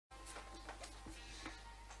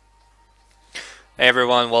Hey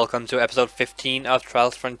everyone, welcome to episode 15 of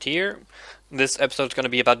Trials Frontier. This episode's going to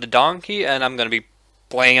be about the donkey, and I'm going to be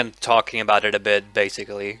playing and talking about it a bit,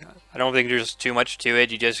 basically. I don't think there's too much to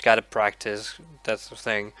it, you just gotta practice, that's the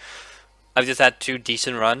thing. I've just had 2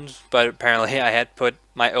 decent runs, but apparently I had put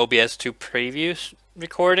my OBS to previous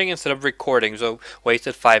recording instead of recording, so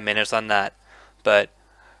wasted 5 minutes on that. But,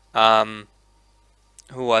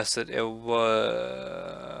 who was it? It was,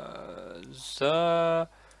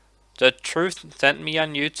 The Truth sent me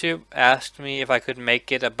on YouTube, asked me if I could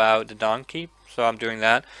make it about the donkey, so I'm doing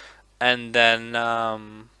that. And then,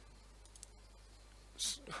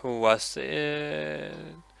 who was it?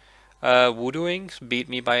 Voodooings beat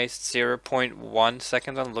me by 0.1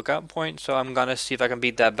 seconds on lookout point, so I'm gonna see if I can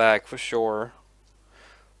beat that back for sure.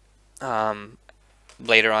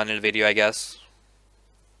 Later on in the video, I guess.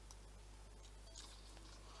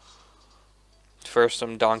 First,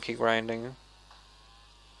 some donkey grinding.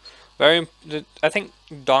 I think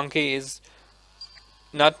donkey is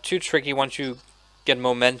not too tricky once you get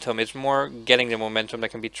momentum. It's more getting the momentum that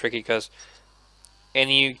can be tricky, because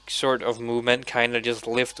any sort of movement kind of just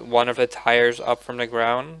lift one of the tires up from the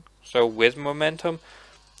ground. So with momentum,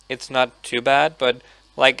 it's not too bad, but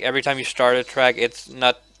like every time you start a track, it's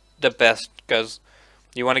not the best, because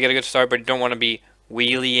you want to get a good start, but you don't want to be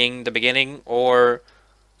wheeling the beginning or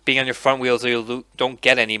being on your front wheels so you don't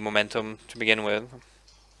get any momentum to begin with.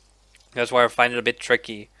 That's why I find it a bit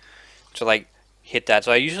tricky to like hit that.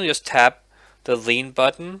 So I usually just tap the lean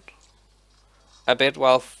button a bit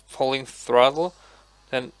while holding throttle,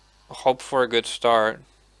 then hope for a good start.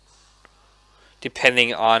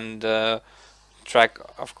 Depending on the track,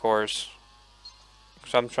 of course.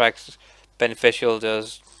 Some tracks beneficial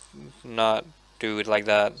does not do it like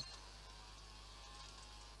that.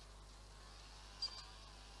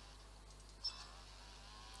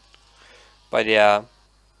 But yeah.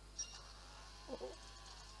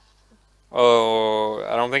 Oh,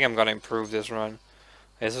 I don't think I'm gonna improve this run.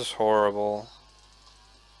 This is horrible.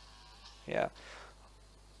 Yeah.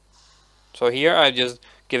 So here I'm just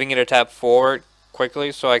giving it a tap forward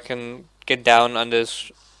quickly so I can get down on this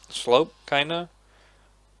slope, kinda.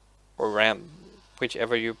 Or ramp,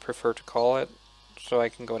 whichever you prefer to call it, so I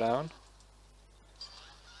can go down.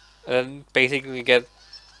 And then basically get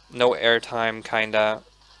no airtime, kinda,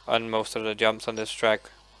 on most of the jumps on this track.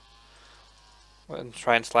 And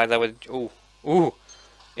try and slide that with... Ooh!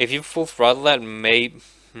 If you full throttle that,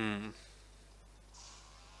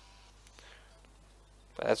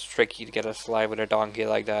 But that's tricky to get a slide with a donkey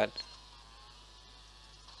like that.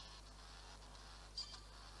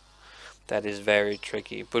 That is very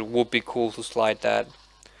tricky, but it would be cool to slide that.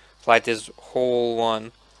 Slide this whole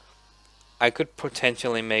one. I could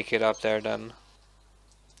potentially make it up there then.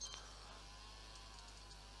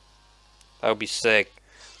 That would be sick.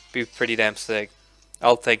 Be pretty damn sick.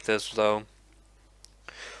 I'll take this though.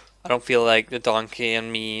 I don't feel like the donkey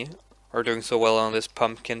and me are doing so well on this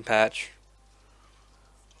pumpkin patch.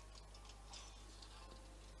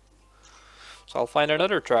 So I'll find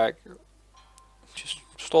another track. Just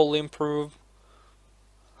slowly improve.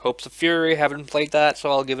 Hopes of Fury, haven't played that, so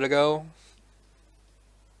I'll give it a go.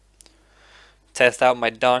 Test out my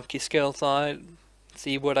donkey skill side.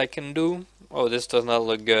 See what I can do. Oh, this does not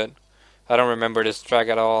look good. I don't remember this track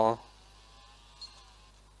at all.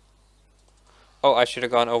 Oh, I should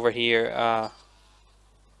have gone over here.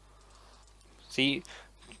 See,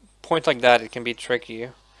 points like that, it can be tricky.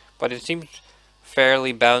 But it seems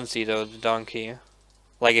fairly bouncy though, the donkey.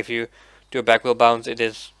 Like if you do a back wheel bounce, it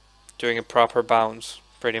is doing a proper bounce,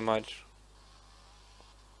 pretty much.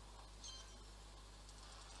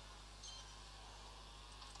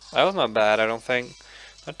 That was not bad, I don't think.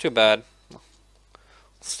 Not too bad.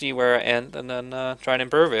 See where I end and then try and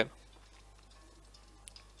improve it.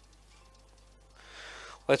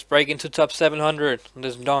 Let's break into top 700 on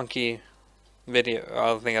this donkey video. I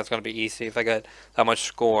don't think that's gonna be easy if I get that much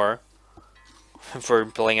score for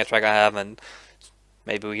playing a track I haven't.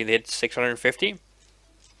 Maybe we can hit 650.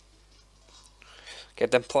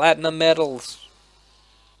 Get them platinum medals.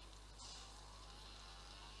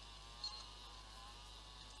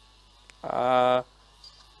 Well,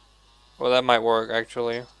 that might work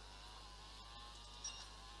actually.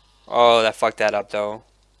 Oh, that fucked that up though.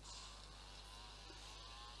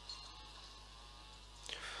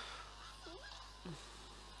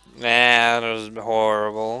 Nah, that was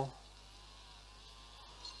horrible.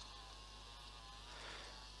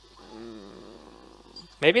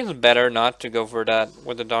 Maybe it's better not to go for that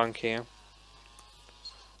with the donkey.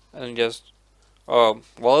 And just... Oh,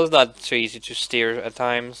 well, it's not so easy to steer at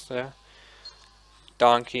times, the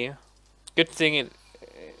donkey. Good thing it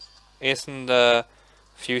isn't the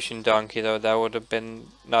Fusion Donkey though, that would have been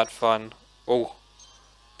not fun. Oh,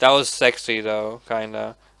 that was sexy though,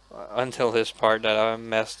 kinda. Until this part that I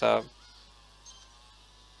messed up.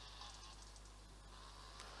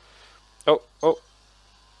 Oh, oh.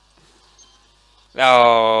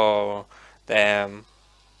 Oh, damn.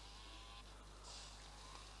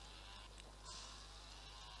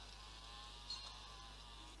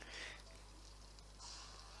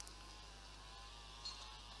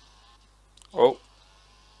 Oh,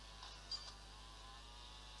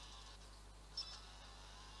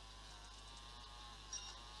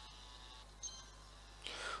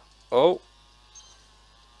 oh.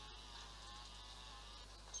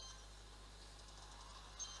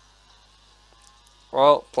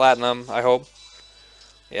 Well, platinum, I hope.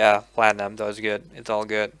 Yeah, platinum, that was good. It's all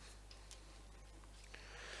good.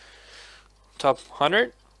 Top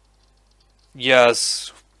 100?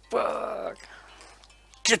 Yes. Fuck.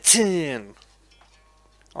 Get in!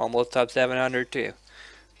 Almost top 700 too.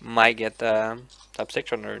 Might get top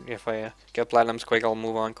 600 if I get platinums quick. I'll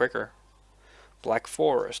move on quicker. Black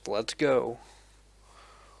Forest, let's go.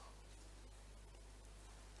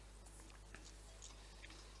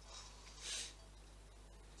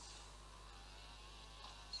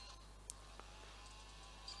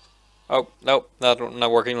 Oh, nope,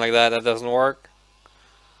 not working like that. That doesn't work.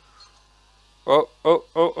 Oh, oh,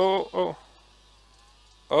 oh, oh, oh,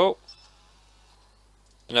 oh.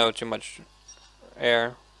 No, too much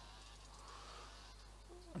air.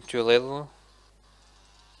 Too little.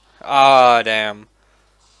 Ah, damn.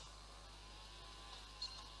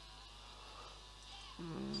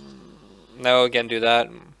 No, can't do that.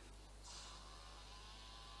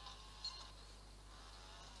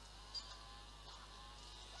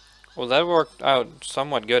 Well, that worked out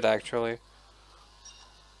somewhat good, actually.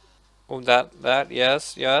 Oh,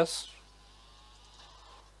 yes, yes.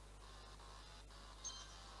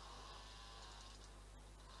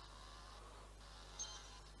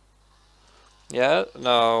 Yeah,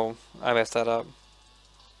 no, I messed that up.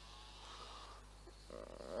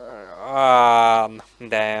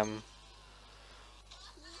 Damn.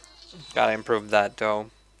 Gotta improve that, though.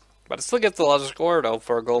 But it still gets a lot of score, though,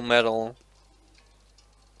 for a gold medal.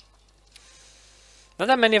 Not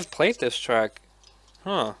that many have played this track.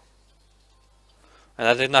 Huh. And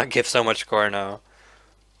that did not give so much score now.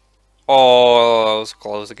 Oh, I was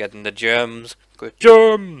close to getting the gems. Good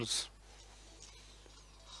gems!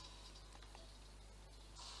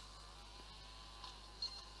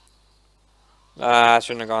 Ah, I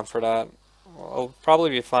shouldn't have gone for that. Well, I'll probably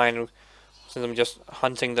be fine since I'm just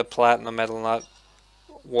hunting the platinum medal, not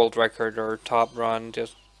world record or top run.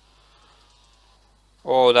 Just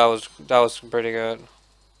oh, that was pretty good.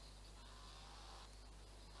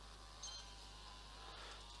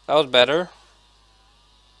 That was better.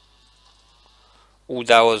 Oh,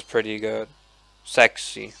 that was pretty good.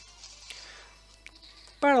 Sexy.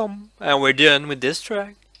 And we're done with this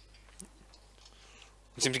track.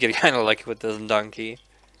 Seems to get kind of lucky with this donkey,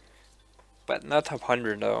 but not top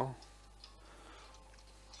 100 though.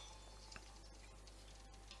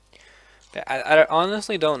 I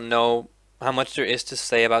honestly don't know how much there is to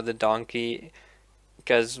say about the donkey,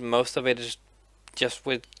 because most of it is just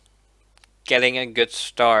with getting a good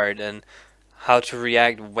start and how to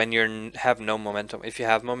react when you have no momentum. If you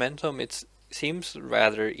have momentum, it seems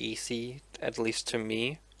rather easy, at least to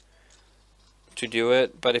me, to do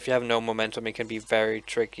it. But if you have no momentum, it can be very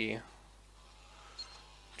tricky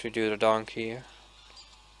to do the donkey.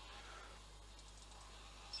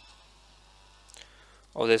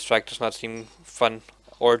 Oh, this track does not seem fun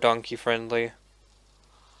or donkey friendly.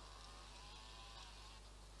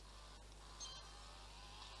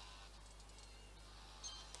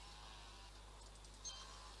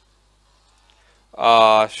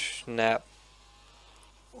 Ah, snap.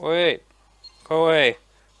 Wait, go away.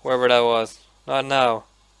 Whoever that was. Not now.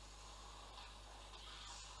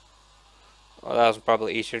 Oh, that was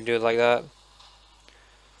probably easier to do it like that.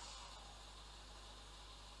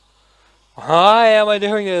 Why am I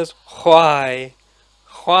doing this? Why?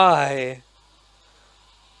 Why?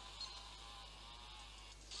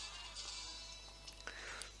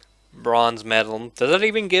 Bronze medal. Does that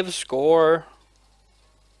even give score?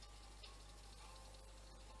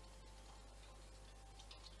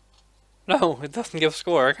 No, it doesn't give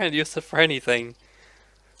score. I can't use it for anything.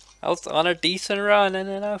 I was on a decent run and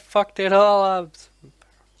then I fucked it all up.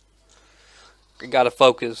 You gotta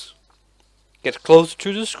focus. Get closer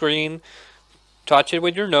to the screen. Touch it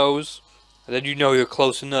with your nose. And then you know you're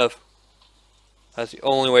close enough. That's the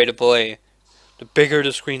only way to play. The bigger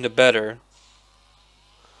the screen, the better.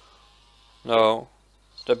 No.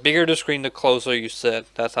 The bigger the screen, the closer you sit.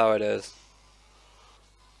 That's how it is.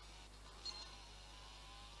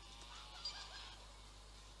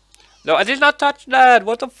 No, I did not touch that!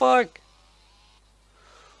 What the fuck?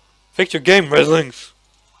 Fix your game, Redlings!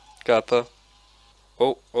 Kappa.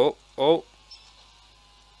 Oh, oh, oh.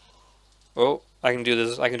 Oh, I can do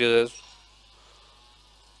this, I can do this.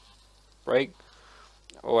 Break.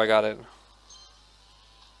 Oh, I got it.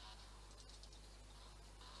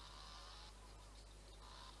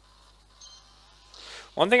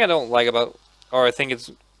 One thing I don't like about, or I think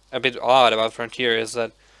it's a bit odd about Frontier is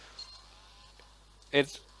that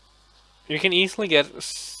it's, you can easily get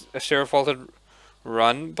a zero faulted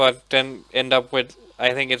run, but then end up with,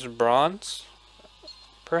 I think it's bronze,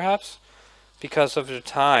 perhaps, because of the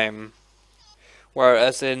time.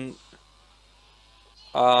 Whereas in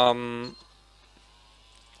um,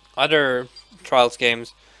 other Trials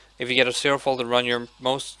games, if you get a zero faulted run, you're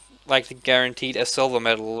most likely guaranteed a silver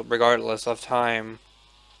medal regardless of time.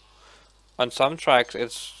 On some tracks,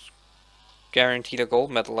 it's guaranteed a gold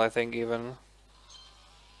medal, I think, even.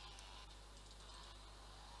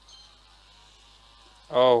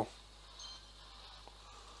 Oh.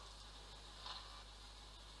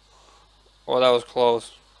 Oh, that was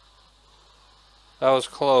close. That was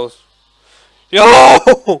close.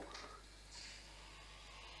 Yo!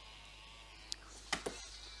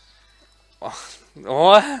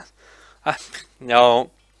 What?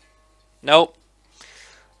 No. Nope.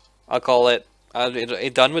 I'll call it.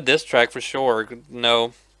 It done with this track for sure.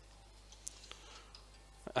 No.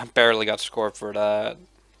 I barely got scored for that.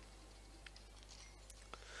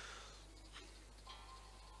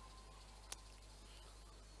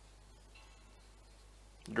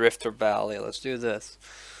 Drifter Valley. Let's do this.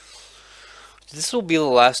 This will be the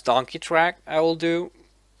last donkey track I will do.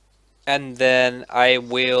 And then I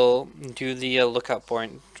will do the lookout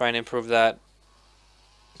point. Try and improve that.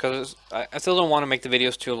 Because I still don't want to make the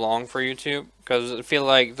videos too long for YouTube. Because I feel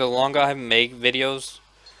like the longer I make videos,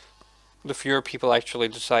 the fewer people actually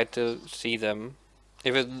decide to see them.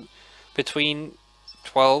 If it between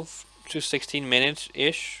 12 to 16 minutes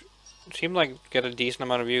ish, seemed like get a decent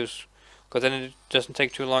amount of views. Because then it doesn't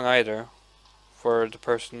take too long either for the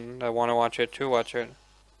person that want to watch it to watch it.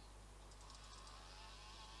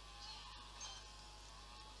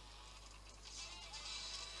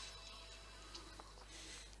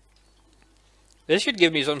 This should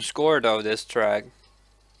give me some score though, this track.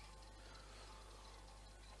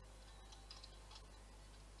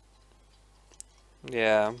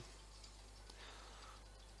 Yeah.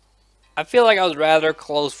 I feel like I was rather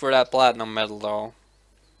close for that platinum medal though.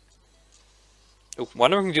 Ooh,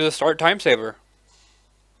 wonder if we can do the start time saver.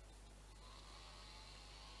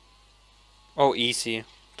 Oh, easy.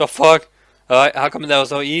 The fuck? How come that was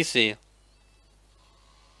so easy?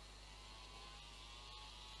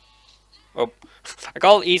 Oh, I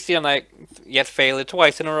called easy and I yet failed it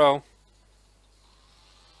twice in a row.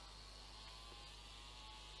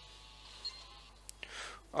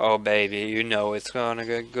 Oh baby, you know it's gonna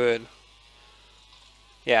get good.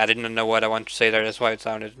 Yeah, I didn't know what I wanted to say there, that's why it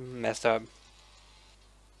sounded messed up.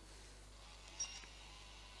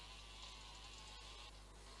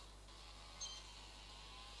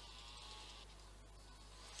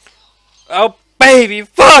 Oh baby,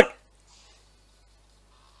 fuck!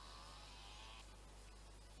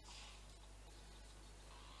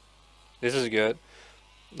 This is good.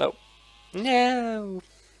 Nope. No.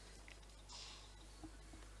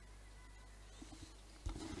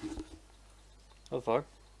 What the fuck?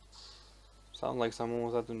 Sounded like someone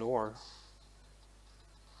was at the door.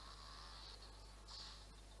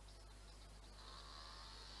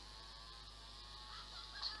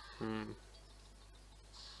 Hmm.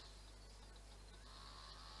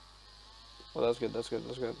 Well, that's good, that's good,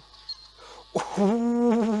 that's good.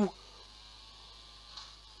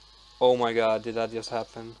 Oh my god, did that just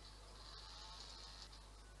happen?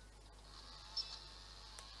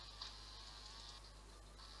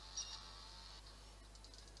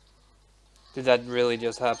 Did that really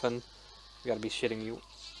just happen? You gotta be shitting you.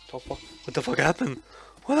 What the fuck happened?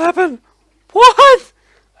 What happened? What?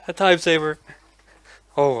 A time saver.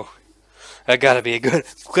 Oh, that gotta be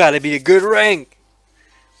a good rank.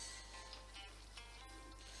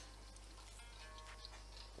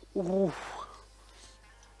 Ooh,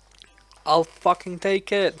 I'll fucking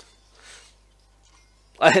take it.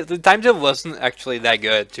 The time saver wasn't actually that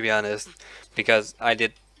good, to be honest, because I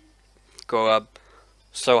did go up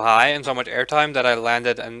so high and so much airtime that I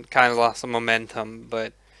landed and kind of lost some momentum,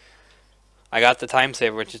 but I got the time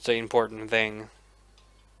saver, which is the important thing.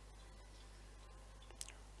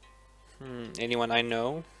 Anyone I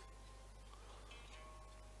know?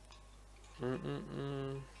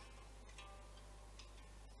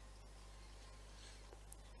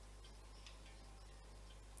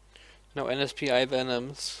 No NSPI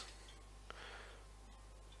Venoms.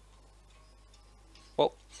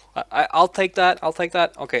 Well, I'll take that. I'll take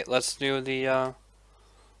that. Okay, let's do the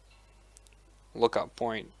lookup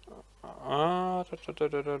point. Da, da, da,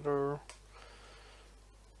 da, da, da.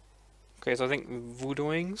 Okay, so I think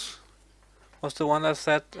Voodooings was the one that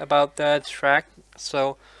said about that track.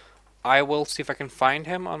 So I will see if I can find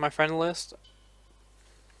him on my friend list.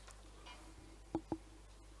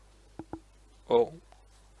 Oh,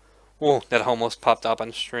 whoa! That almost popped up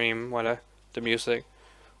on stream. The music.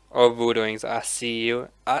 Oh, Voodooings, I see you.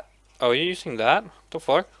 Oh, you're using that? What the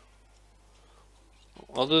fuck?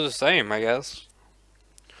 I'll do the same, I guess.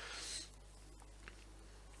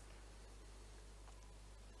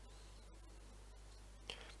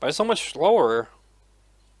 But it's so much slower.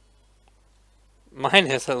 Mine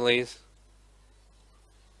is at least.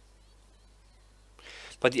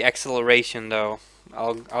 But the acceleration, though,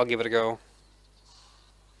 I'll give it a go.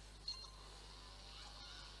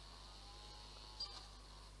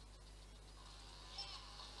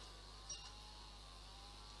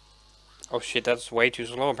 Oh shit, that's way too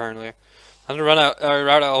slow apparently. That's the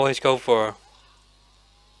route I always go for.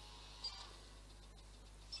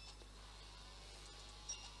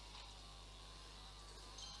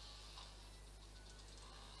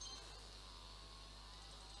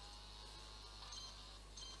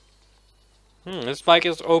 This bike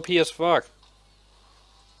is OP as fuck.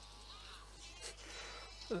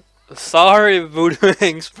 Sorry, Voodoo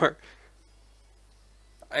Expert.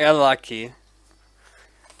 I got lucky.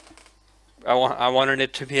 I wanted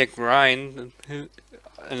it to be a grind.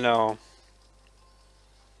 No.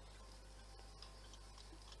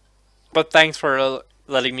 But thanks for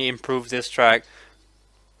letting me improve this track.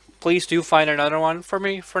 Please do find another one for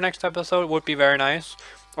me for next episode. Would be very nice.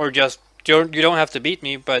 Or just you don't have to beat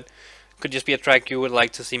me, but could just be a track you would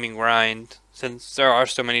like to see me grind. Since there are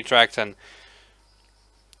so many tracks and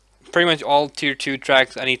pretty much all tier 2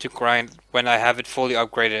 tracks I need to grind when I have it fully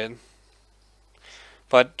upgraded.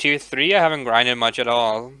 But tier 3 I haven't grinded much at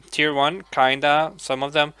all. Tier 1 kinda, some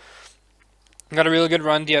of them. Got a really good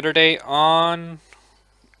run the other day on...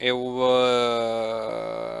 It was...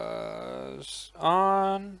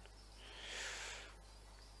 on...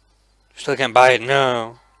 Still can't buy it,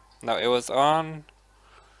 no. No, it was on...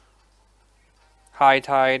 High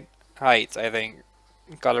Tide Heights, I think.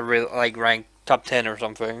 Got a real, like, rank top 10 or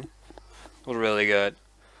something. It was really good.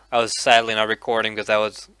 I was sadly not recording because that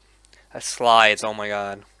was slides, oh my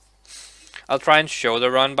god. I'll try and show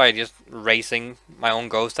the run by just racing my own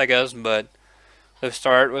ghost, I guess, but the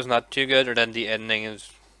start was not too good, or then the ending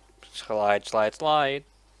is slide, slide, slide.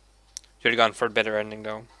 Should have gone for a better ending,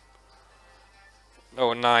 though.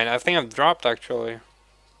 Oh, 9. I think I've dropped, actually.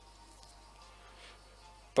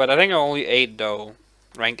 But I think I only 8, though.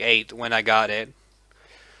 Rank 8 when I got it.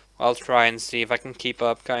 I'll try and see if I can keep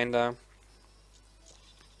up, kinda.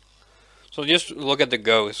 So just look at the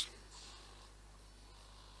ghost.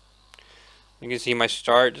 You can see my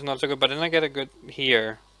start is not so good, but then I get a good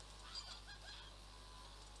here.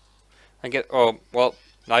 I get, oh, well,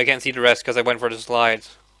 now I can't see the rest because I went for the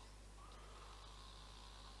slides.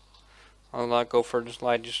 I'll not go for the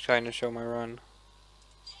slide, just trying to show my run.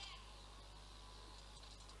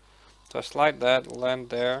 So I slide that, land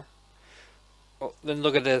there. Oh, then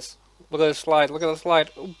look at this. Look at the slide, look at the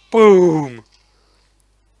slide. Oh, boom!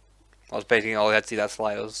 I was basically all I had to see that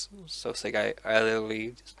slide. It was so sick. I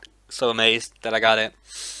literally so amazed that I got it.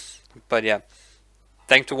 But yeah,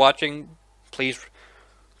 thanks for watching. Please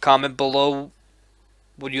comment below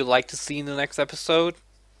what you'd like to see in the next episode.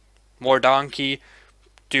 More Donkey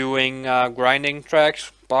doing grinding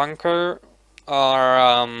tracks, bonker,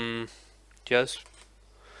 or just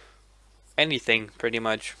anything pretty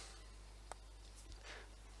much.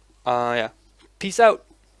 Yeah. Peace out.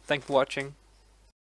 Thanks for watching.